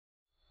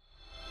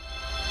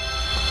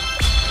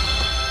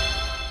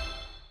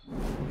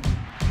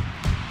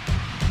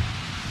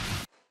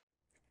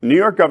New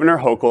York Governor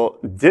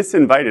Hochul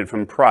disinvited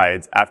from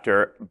prides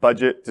after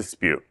budget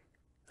dispute.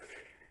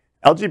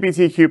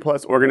 LGBTQ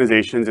plus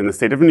organizations in the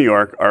state of New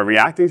York are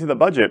reacting to the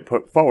budget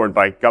put forward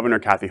by Governor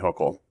Kathy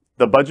Hochul.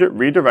 The budget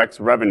redirects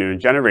revenue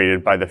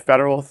generated by the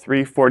federal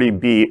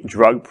 340B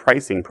drug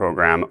pricing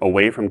program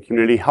away from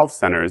community health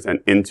centers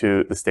and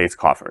into the state's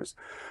coffers.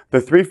 The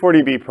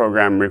 340B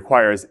program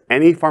requires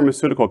any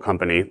pharmaceutical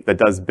company that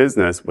does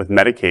business with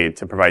Medicaid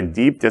to provide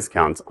deep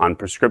discounts on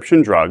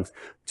prescription drugs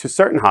to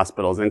certain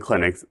hospitals and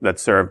clinics that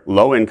serve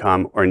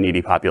low-income or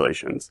needy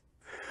populations.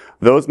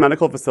 Those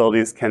medical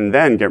facilities can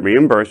then get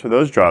reimbursed for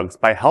those drugs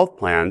by health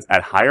plans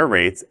at higher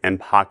rates and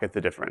pocket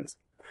the difference.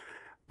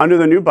 Under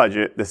the new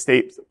budget, the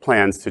state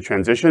plans to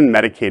transition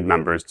Medicaid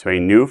members to a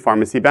new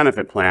pharmacy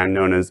benefit plan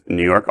known as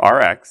New York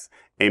RX,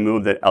 a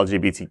move that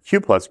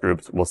LGBTQ plus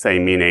groups will say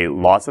mean a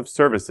loss of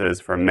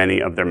services for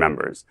many of their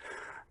members.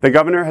 The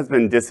governor has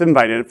been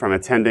disinvited from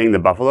attending the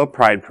Buffalo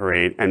Pride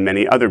Parade, and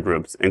many other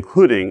groups,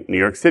 including New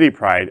York City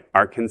Pride,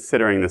 are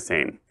considering the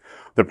same.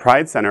 The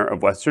Pride Center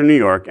of Western New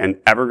York and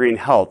Evergreen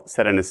Health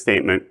said in a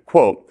statement,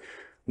 quote,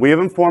 "We have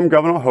informed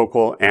Governor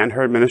Hochul and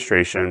her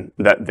administration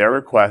that their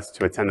request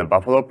to attend the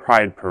Buffalo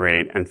Pride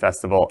Parade and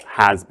Festival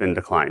has been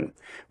declined.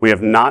 We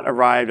have not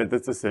arrived at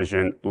this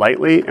decision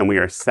lightly, and we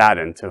are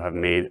saddened to have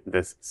made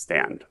this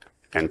stand,"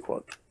 end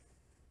quote.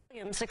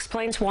 Williams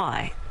explains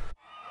why.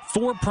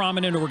 Four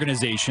prominent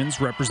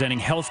organizations representing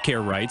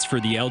healthcare rights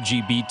for the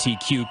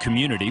LGBTQ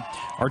community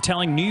are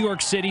telling New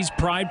York City's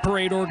Pride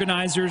Parade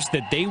organizers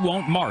that they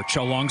won't march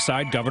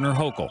alongside Governor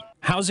Hochul.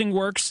 Housing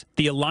Works,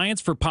 the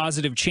Alliance for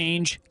Positive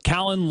Change,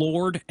 Callan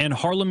Lord, and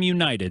Harlem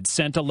United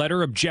sent a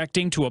letter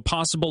objecting to a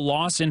possible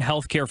loss in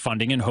healthcare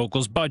funding in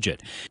Hochul's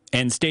budget,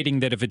 and stating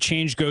that if a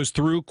change goes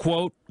through,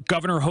 quote,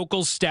 "Governor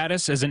Hochul's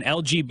status as an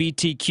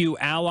LGBTQ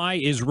ally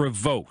is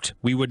revoked.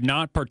 We would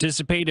not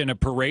participate in a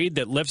parade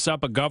that lifts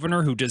up a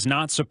governor who does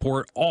not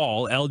support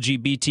all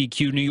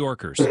LGBTQ New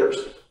Yorkers."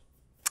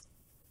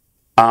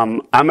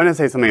 I'm going to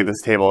say something at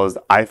this table is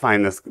I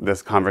find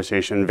this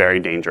conversation very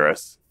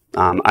dangerous.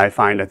 I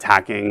find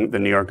attacking the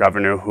New York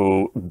governor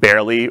who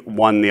barely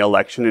won the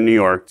election in New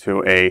York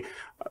to a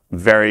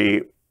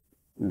very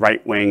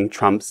right-wing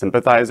Trump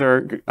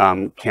sympathizer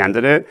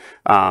candidate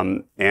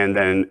and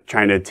then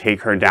trying to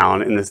take her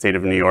down in the state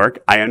of New York.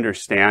 I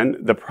understand.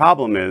 The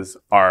problem is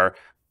our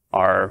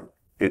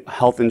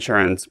health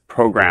insurance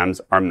programs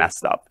are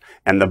messed up,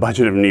 and the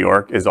budget of New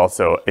York is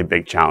also a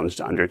big challenge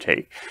to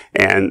undertake.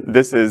 And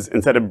this is,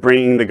 instead of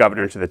bringing the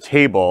governor to the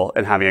table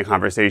and having a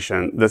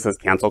conversation, this is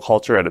cancel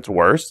culture at its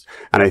worst,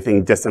 and I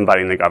think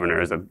disinviting the governor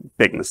is a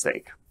big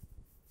mistake.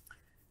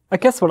 I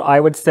guess what I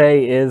would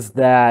say is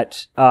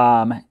that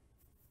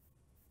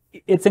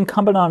it's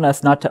incumbent on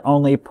us not to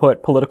only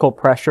put political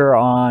pressure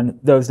on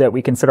those that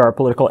we consider our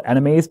political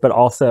enemies, but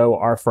also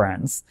our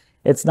friends.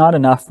 It's not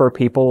enough for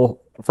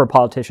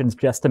politicians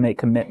just to make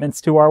commitments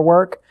to our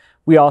work.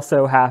 We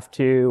also have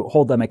to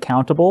hold them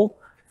accountable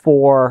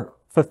for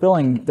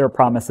fulfilling their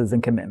promises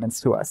and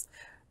commitments to us.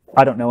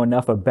 I don't know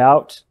enough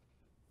about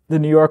the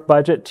New York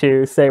budget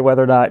to say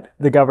whether or not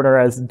the governor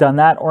has done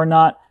that or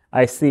not.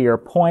 I see your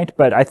point,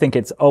 but I think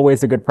it's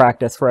always a good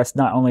practice for us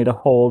not only to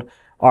hold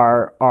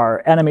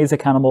our enemies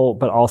accountable,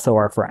 but also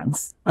our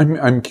friends.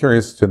 I'm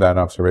curious to that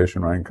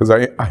observation, Ryan, because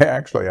I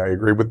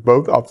agree with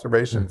both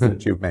observations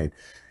that you've made.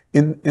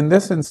 In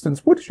this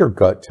instance, what is your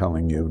gut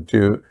telling you?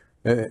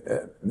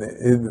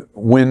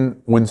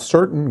 When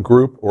certain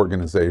group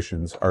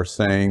organizations are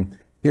saying,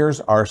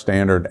 here's our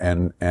standard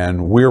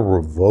and we're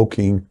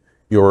revoking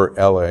your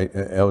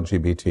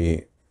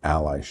LGBT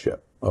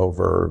allyship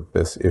over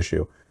this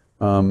issue,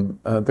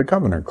 the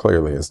governor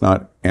clearly is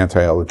not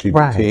anti-LGBT,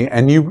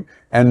 right.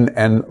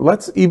 And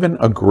let's even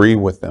agree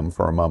with them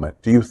for a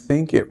moment. Do you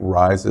think it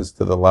rises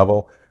to the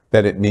level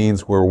that it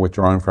means we're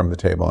withdrawing from the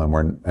table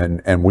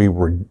and we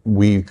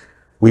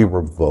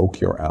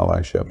revoke your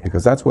allyship?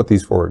 Because that's what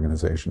these four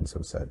organizations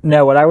have said.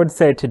 No, what I would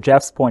say to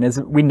Jeff's point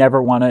is we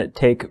never want to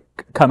take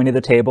coming to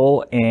the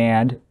table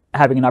and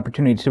having an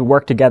opportunity to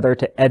work together,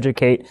 to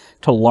educate,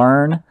 to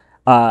learn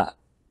out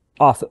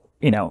of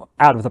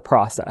the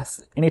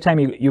process. Anytime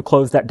you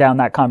close down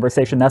that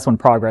conversation, that's when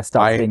progress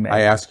stops being made.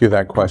 I ask you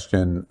that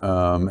question,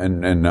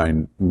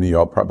 and you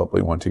all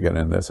probably want to get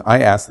into this. I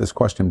ask this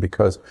question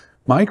because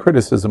my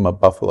criticism of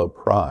Buffalo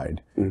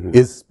Pride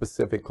is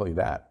specifically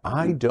that.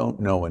 I don't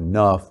know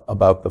enough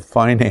about the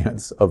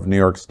finance of New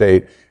York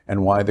State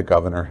and why the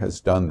governor has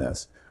done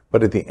this.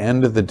 But at the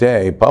end of the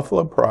day,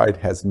 Buffalo Pride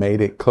has made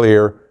it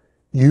clear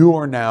you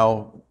are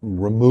now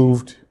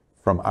removed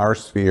from our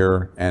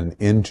sphere and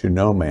into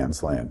no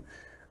man's land.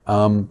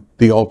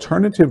 The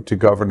alternative to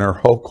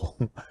Governor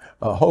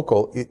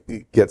Hochul,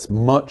 it gets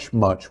much,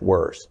 much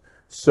worse.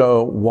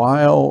 So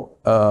while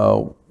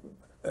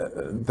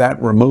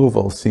that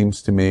removal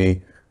seems to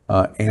me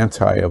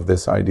anti of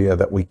this idea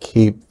that we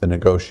keep the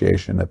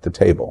negotiation at the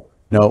table.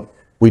 No,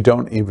 we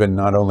don't even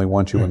not only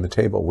want you in the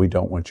table, we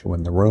don't want you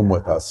in the room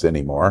with us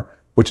anymore,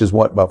 which is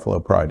what Buffalo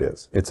Pride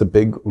is. It's a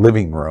big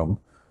living room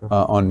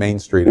on Main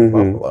Street in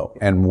Buffalo.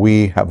 And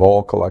we have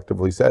all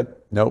collectively said,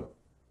 nope,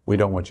 We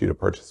don't want you to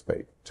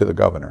participate, to the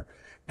governor.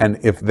 And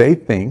if they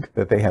think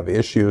that they have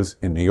issues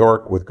in New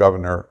York with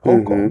Governor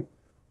Hochul,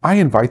 I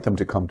invite them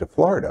to come to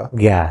Florida.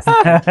 Yes.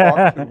 And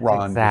talk to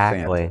Ron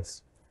Exactly.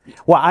 DeSantis.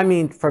 Well, I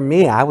mean, for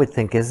me, I would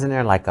think, isn't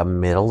there like a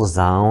middle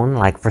zone,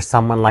 like for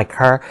someone like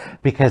her?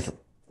 Because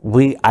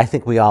I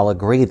think we all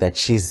agree that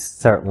she's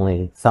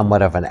certainly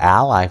somewhat of an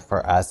ally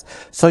for us.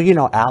 So, you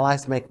know,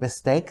 allies make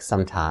mistakes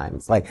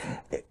sometimes.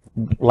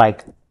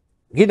 Like,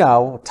 you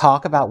know,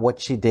 talk about what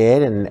she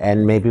did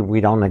and maybe we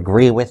don't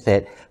agree with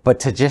it, but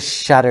to just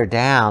shut her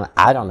down,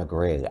 I don't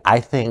agree. I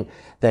think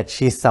that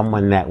she's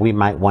someone that we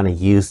might want to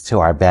use to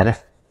our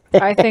benefit.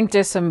 I think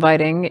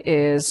disinviting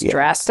is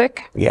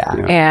drastic. Yeah.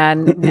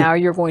 And now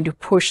you're going to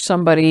push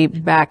somebody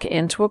back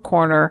into a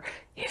corner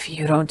if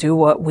you don't do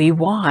what we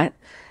want.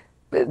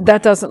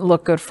 That doesn't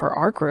look good for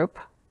our group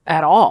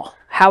at all.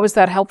 How is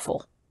that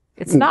helpful?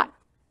 It's not.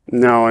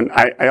 No, and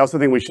I also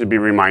think we should be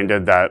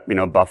reminded that, you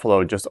know,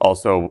 Buffalo just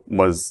also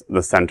was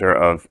the center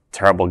of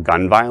terrible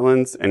gun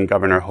violence, and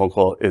Governor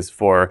Hochul is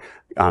for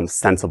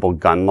sensible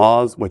gun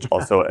laws, which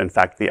also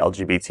affect the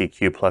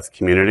LGBTQ plus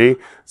community.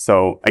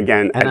 So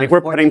again, I think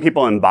we're putting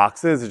people in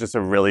boxes. It's just a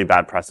really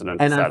bad precedent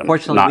to And set.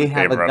 unfortunately, we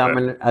have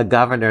a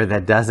governor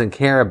that doesn't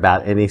care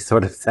about any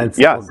sort of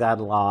sensible gun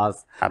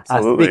laws.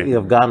 Absolutely. Speaking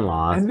of gun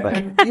laws.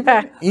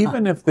 And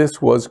even if this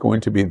was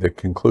going to be the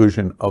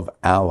conclusion of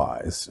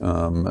allies,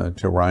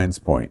 to Ryan's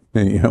point,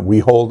 you know, we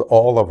hold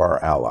all of our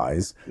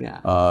allies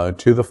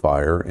to the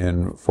fire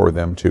and for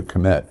them to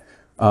commit.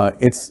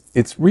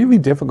 It's really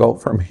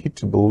difficult for me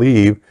to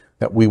believe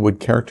that we would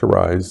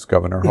characterize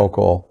Governor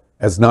Hochul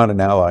as not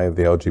an ally of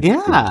the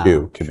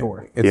LGBTQ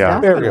community. It's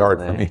very hard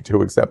for me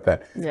to accept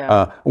that.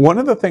 One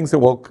of the things that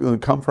will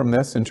come from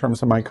this in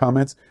terms of my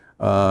comments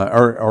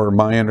or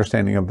my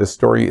understanding of this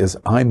story is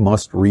I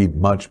must read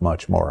much,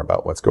 much more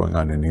about what's going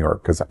on in New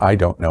York because I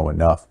don't know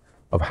enough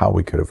of how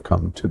we could have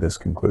come to this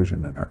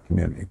conclusion in our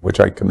community,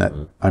 which I commit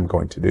I'm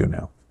going to do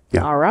now.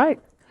 All right.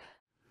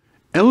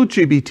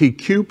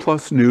 LGBTQ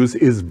plus news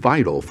is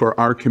vital for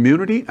our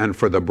community and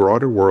for the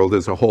broader world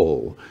as a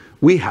whole.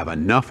 We have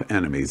enough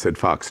enemies at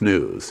Fox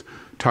News.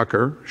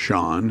 Tucker,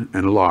 Sean,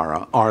 and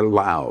Laura are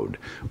loud.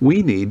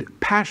 We need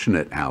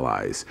passionate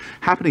allies.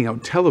 Happening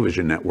Out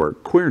Television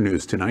Network, Queer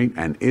News Tonight,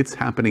 and It's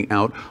Happening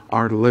Out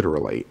are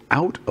literally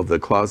out of the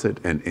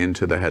closet and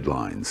into the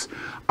headlines.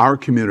 Our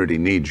community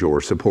needs your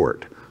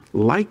support.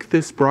 Like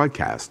this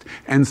broadcast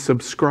and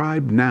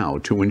subscribe now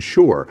to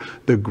ensure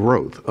the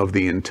growth of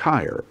the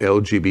entire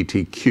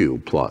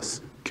LGBTQ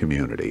plus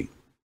community.